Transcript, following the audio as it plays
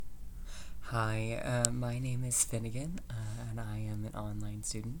Hi, my name is Finnegan, and I am an online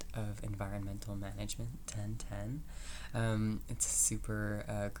student of Environmental Management 1010. It's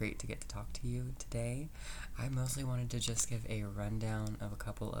super great to get to talk to you today. I mostly wanted to just give a rundown of a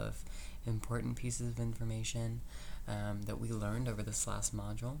couple of important pieces of information that we learned over this last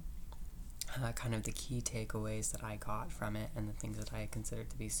module. Kind of the key takeaways that I got from it and the things that I considered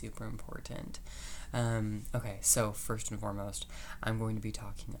to be super important. Okay, so first and foremost, I'm going to be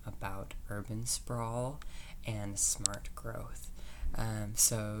talking about urban sprawl and smart growth.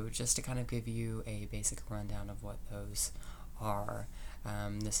 So just to kind of give you a basic rundown of what those are,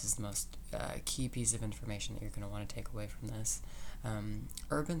 this is the most key piece of information that you're going to want to take away from this.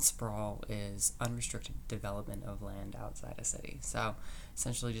 Urban sprawl is unrestricted development of land outside a city. So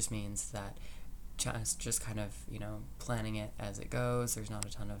essentially just means that just kind of, planning it as it goes. There's not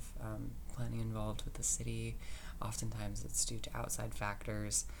a ton of planning involved with the city. Oftentimes it's due to outside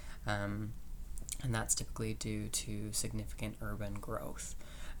factors, and that's typically due to significant urban growth.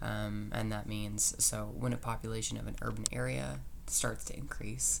 And that means, so when a population of an urban area starts to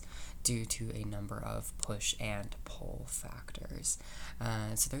increase due to a number of push and pull factors.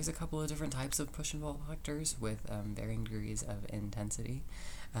 So there's a couple of different types of push and pull factors with varying degrees of intensity.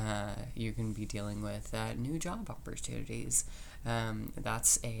 You can be dealing with new job opportunities.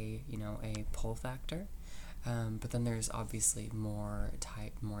 That's a pull factor. But then there's obviously more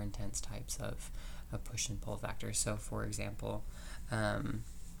intense types of push and pull factors. So for example,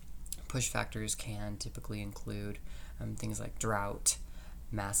 push factors can typically include things like drought,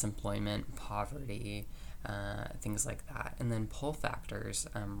 mass employment, poverty, things like that. And then pull factors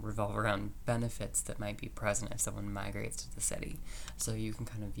revolve around benefits that might be present if someone migrates to the city. So you can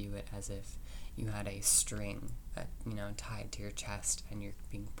kind of view it as if you had a string that, tied to your chest and you're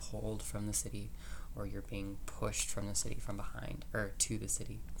being pulled from the city, or you're being pushed from the city from behind, or to the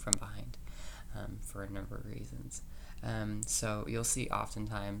city from behind, for a number of reasons. So you'll see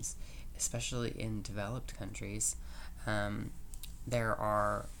oftentimes, especially in developed countries, they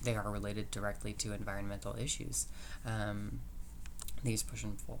are related directly to environmental issues. These push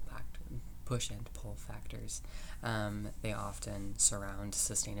and pull factors, they often surround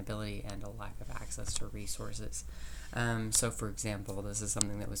sustainability and a lack of access to resources. So for example, this is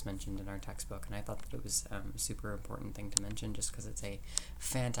something that was mentioned in our textbook, and I thought that it was a super important thing to mention just because it's a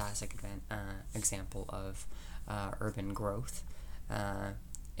fantastic example of urban growth.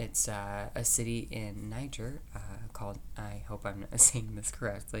 It's a city in Niger called, I hope I'm saying this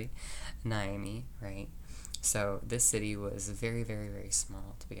correctly, Niamey, right? So this city was very, very, very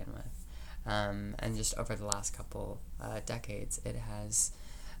small to begin with. And just over the last couple decades, it has,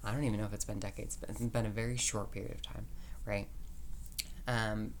 I don't even know if it's been decades, but it's been a very short period of time, right?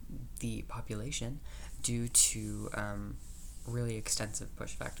 The population, due to really extensive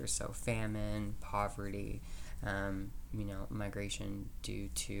push factors, so famine, poverty, migration due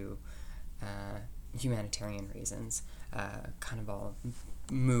to humanitarian reasons, kind of all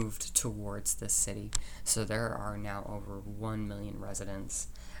moved towards this city. So there are now over 1 million residents,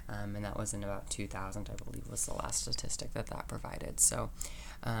 and that was in about 2000, I believe, was the last statistic that provided. So,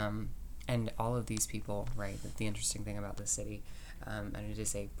 and all of these people, right, the interesting thing about this city, and it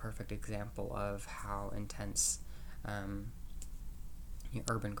is a perfect example of how intense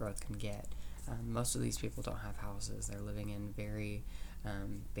urban growth can get. Most of these people don't have houses. They're living in very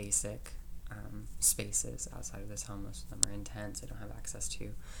basic spaces outside of this home. Most of them are intense. They don't have access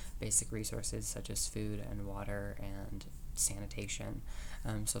to basic resources such as food and water and sanitation.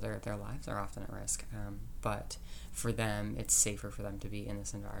 So their lives are often at risk. But for them, it's safer for them to be in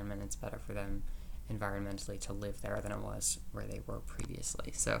this environment. It's better for them environmentally to live there than it was where they were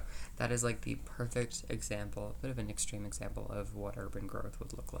previously. So that is like the perfect example, a bit of an extreme example of what urban growth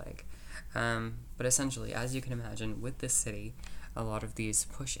would look like. But essentially, as you can imagine, with this city, a lot of these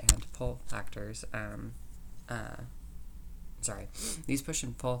push and pull factors, these push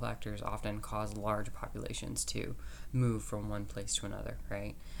and pull factors often cause large populations to move from one place to another,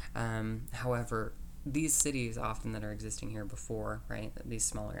 right? However, these cities often that are existing here before, right, these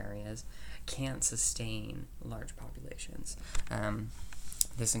smaller areas, can't sustain large populations.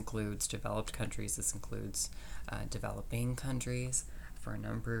 This includes developed countries, this includes developing countries for a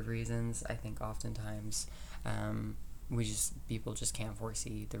number of reasons. I think oftentimes people just can't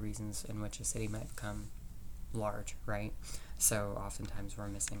foresee the reasons in which a city might become large, right? So oftentimes we're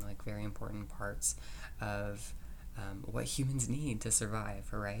missing like very important parts of what humans need to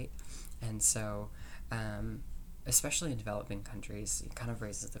survive, right? And so especially in developing countries, it kind of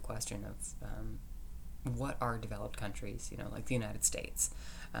raises the question of what are developed countries, like the United States.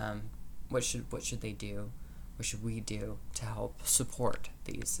 What should they do what should we do to help support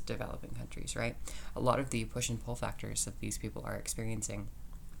these developing countries, right? A lot of the push and pull factors that these people are experiencing,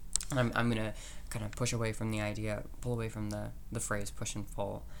 I'm going to kind of pull away from the phrase push and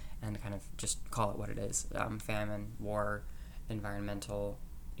pull, and kind of just call it what it is. Famine, war, environmental,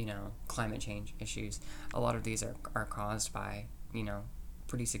 climate change issues. A lot of these are caused by,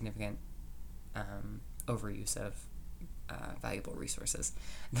 pretty significant overuse of valuable resources.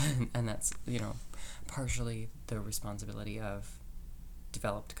 And that's, partially the responsibility of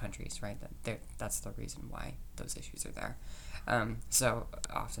developed countries, right? That's the reason why those issues are there. So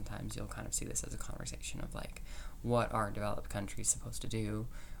oftentimes you'll kind of see this as a conversation of like, what are developed countries supposed to do?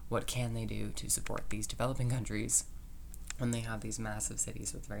 What can they do to support these developing countries when they have these massive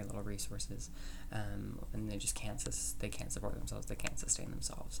cities with very little resources, and they just can't support themselves, they can't sustain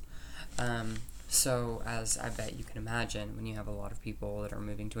themselves. So as I bet you can imagine, when you have a lot of people that are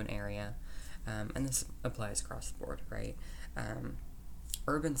moving to an area, and this applies across the board, right?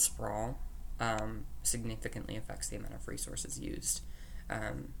 Urban sprawl significantly affects the amount of resources used,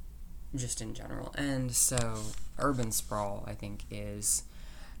 just in general. And so urban sprawl, I think, is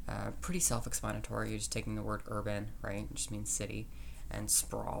pretty self-explanatory. You're just taking the word urban, right? It just means city, and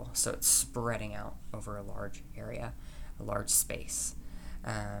sprawl. So it's spreading out over a large area, a large space.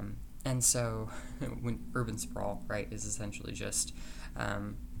 And so when urban sprawl, right, is essentially just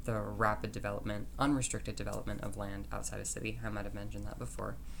the rapid development, unrestricted development of land outside a city. I might have mentioned that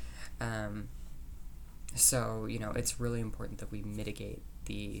before. So, it's really important that we mitigate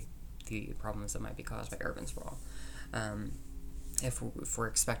the problems that might be caused by urban sprawl. If we're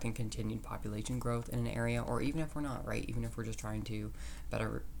expecting continued population growth in an area, or even if we're not, right? Even if we're just trying to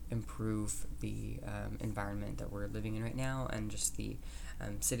better improve the environment that we're living in right now, and just the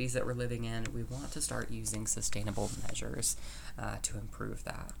cities that we're living in, we want to start using sustainable measures to improve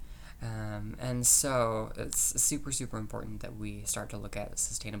that. And so it's super, super important that we start to look at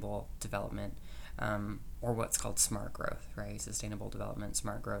sustainable development, or what's called smart growth, right? Sustainable development,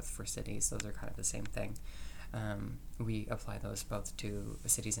 smart growth for cities, those are kind of the same thing. We apply those both to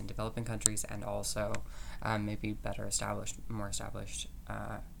cities in developing countries, and also maybe more established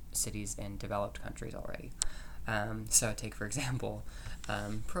cities in developed countries already. So take, for example,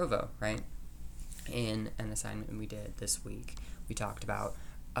 Provo, right? In an assignment we did this week, we talked about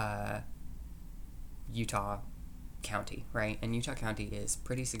Utah County, right? And Utah County is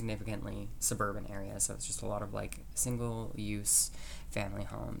pretty significantly suburban area, so it's just a lot of like single-use family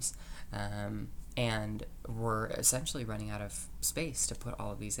homes. And we're essentially running out of space to put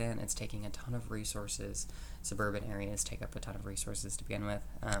all of these in. It's taking a ton of resources. Suburban areas take up a ton of resources to begin with,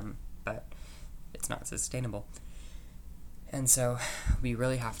 but it's not sustainable. And so we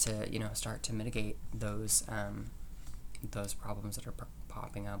really have to, start to mitigate those problems that are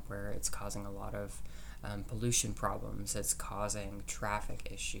popping up, where it's causing a lot of pollution problems. It's causing traffic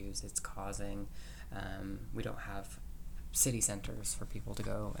issues. It's causing, we don't have city centers for people to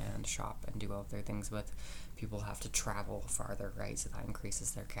go and shop and do all of their things with. People have to travel farther, right? So that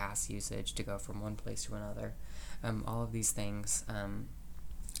increases their gas usage to go from one place to another. All of these things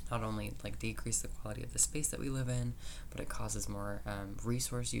not only decrease the quality of the space that we live in, but it causes more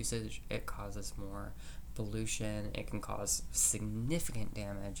resource usage. It causes more pollution. It can cause significant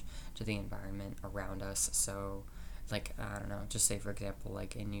damage to the environment around us. So I don't know, just say, for example,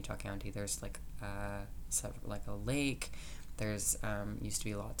 in Utah County, there's a lake. There's used to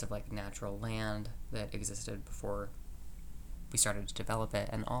be lots of natural land that existed before we started to develop it,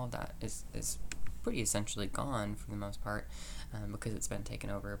 and all of that is pretty essentially gone for the most part, because it's been taken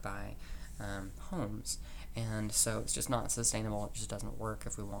over by homes. And so it's just not sustainable. It just doesn't work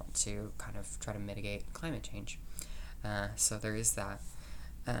if we want to kind of try to mitigate climate change. So there is that.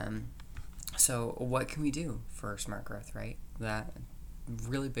 So what can we do for smart growth, right? That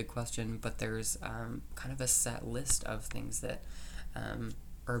really big question, but there's kind of a set list of things that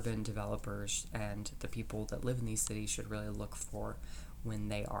urban developers and the people that live in these cities should really look for when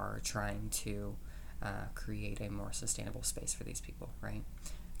they are trying to create a more sustainable space for these people, right?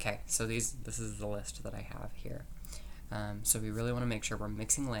 Okay, so this is the list that I have here. So we really want to make sure we're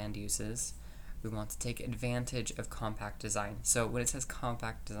mixing land uses. We want to take advantage of compact design. So when it says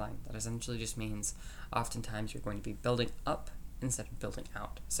compact design, that essentially just means oftentimes you're going to be building up instead of building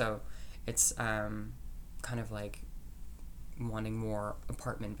out. So it's kind of like wanting more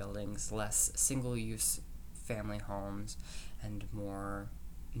apartment buildings, less single-use family homes, and more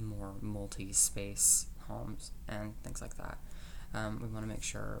multi-space homes and things like that. We want to make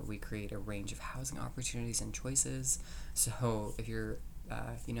sure we create a range of housing opportunities and choices. So if you're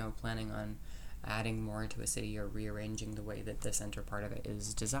planning on adding more into a city or rearranging the way that the center part of it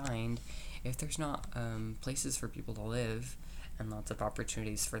is designed, if there's not places for people to live and lots of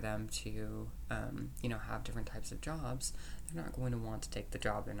opportunities for them to, have different types of jobs, they're not going to want to take the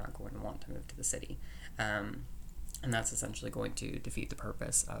job. They're not going to want to move to the city. And that's essentially going to defeat the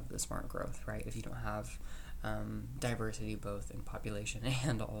purpose of the smart growth, right? If you don't have diversity both in population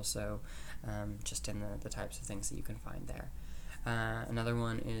and also just in the types of things that you can find there. Another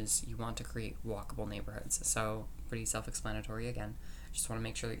one is you want to create walkable neighborhoods. So pretty self-explanatory again. Just want to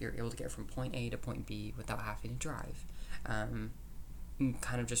make sure that you're able to get from point A to point B without having to drive.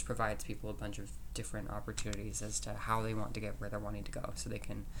 Kind of just provides people a bunch of different opportunities as to how they want to get where they're wanting to go, so they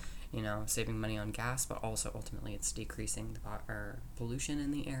can, saving money on gas, but also ultimately it's decreasing the pollution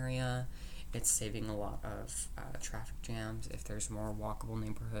in the area. It's saving a lot of traffic jams if there's more walkable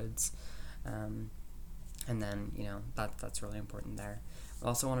neighborhoods. And then, that's really important there. We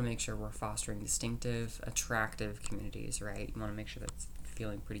also want to make sure we're fostering distinctive, attractive communities, right? You want to make sure that's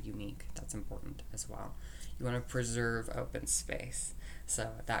feeling pretty unique. That's important as well. You want to preserve open space. So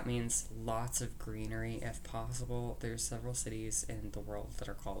that means lots of greenery if possible. There's several cities in the world that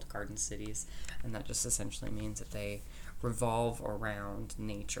are called garden cities, and that just essentially means that they revolve around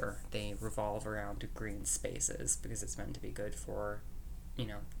nature. They revolve around green spaces because it's meant to be good for,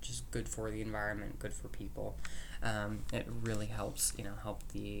 just good for the environment, good for people. It really helps, help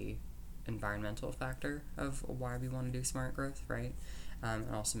the environmental factor of why we want to do smart growth, right?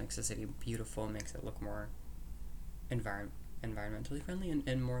 It also makes the city beautiful, makes it look more environmentally friendly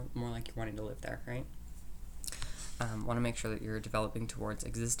and more like you're wanting to live there, right? Want to make sure that you're developing towards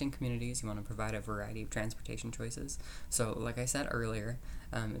existing communities. You want to provide a variety of transportation choices. So like I said earlier,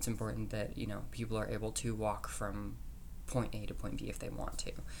 it's important that, people are able to walk from point A to point B if they want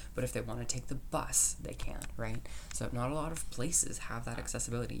to. But if they want to take the bus, they can, right? So not a lot of places have that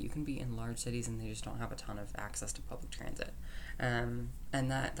accessibility. You can be in large cities and they just don't have a ton of access to public transit. And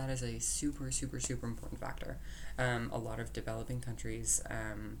that is a super, super, super important factor. A lot of developing countries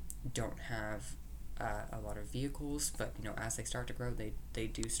don't have a lot of vehicles, but as they start to grow, they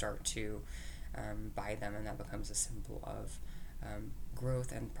do start to buy them, and that becomes a symbol of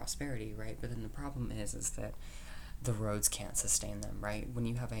growth and prosperity, right? But then the problem is that the roads can't sustain them, right? When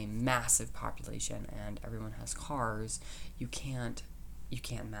you have a massive population and everyone has cars, you can't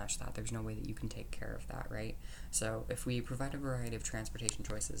match that. There's no way that you can take care of that, right? So if we provide a variety of transportation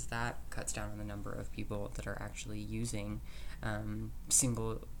choices, that cuts down on the number of people that are actually using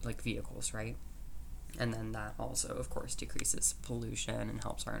single vehicles, right? And then that also, of course, decreases pollution and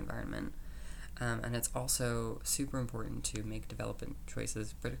helps our environment. And it's also super important to make development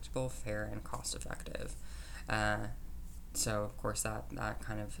choices predictable, fair, and cost-effective. So, of course, that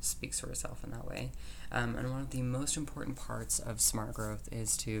kind of speaks for itself in that way. And one of the most important parts of smart growth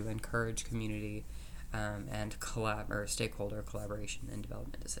is to encourage community and stakeholder collaboration in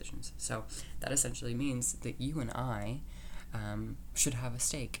development decisions. So that essentially means that you and I should have a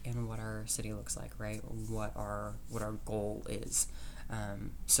stake in what our city looks like, right? What our goal is.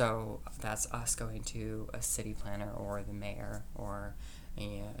 So that's us going to a city planner or the mayor or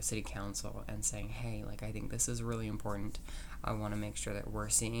a city council and saying, hey, I think this is really important. I want to make sure that we're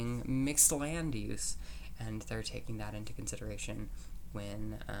seeing mixed land use, and they're taking that into consideration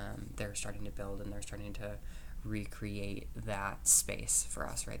when they're starting to build and they're starting to recreate that space for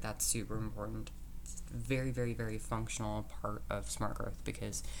us, right? That's super important. It's a very, very, very functional part of smart growth,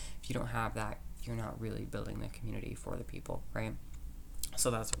 because if you don't have that, you're not really building the community for the people, right?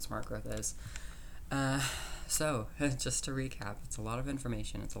 So that's what smart growth is. So, just to recap, it's a lot of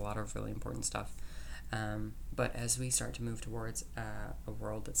information, it's a lot of really important stuff, but as we start to move towards a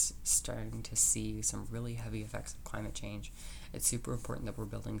world that's starting to see some really heavy effects of climate change, it's super important that we're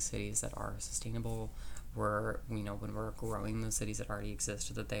building cities that are sustainable. When we're growing those cities that already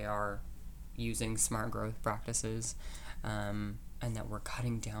exist, that they are using smart growth practices, and that we're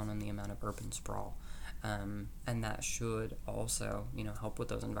cutting down on the amount of urban sprawl. And that should also, help with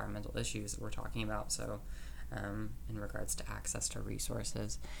those environmental issues that we're talking about. So, in regards to access to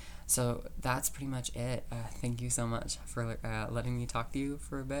resources. So that's pretty much it. Thank you so much for letting me talk to you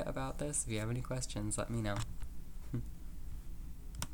for a bit about this. If you have any questions, let me know.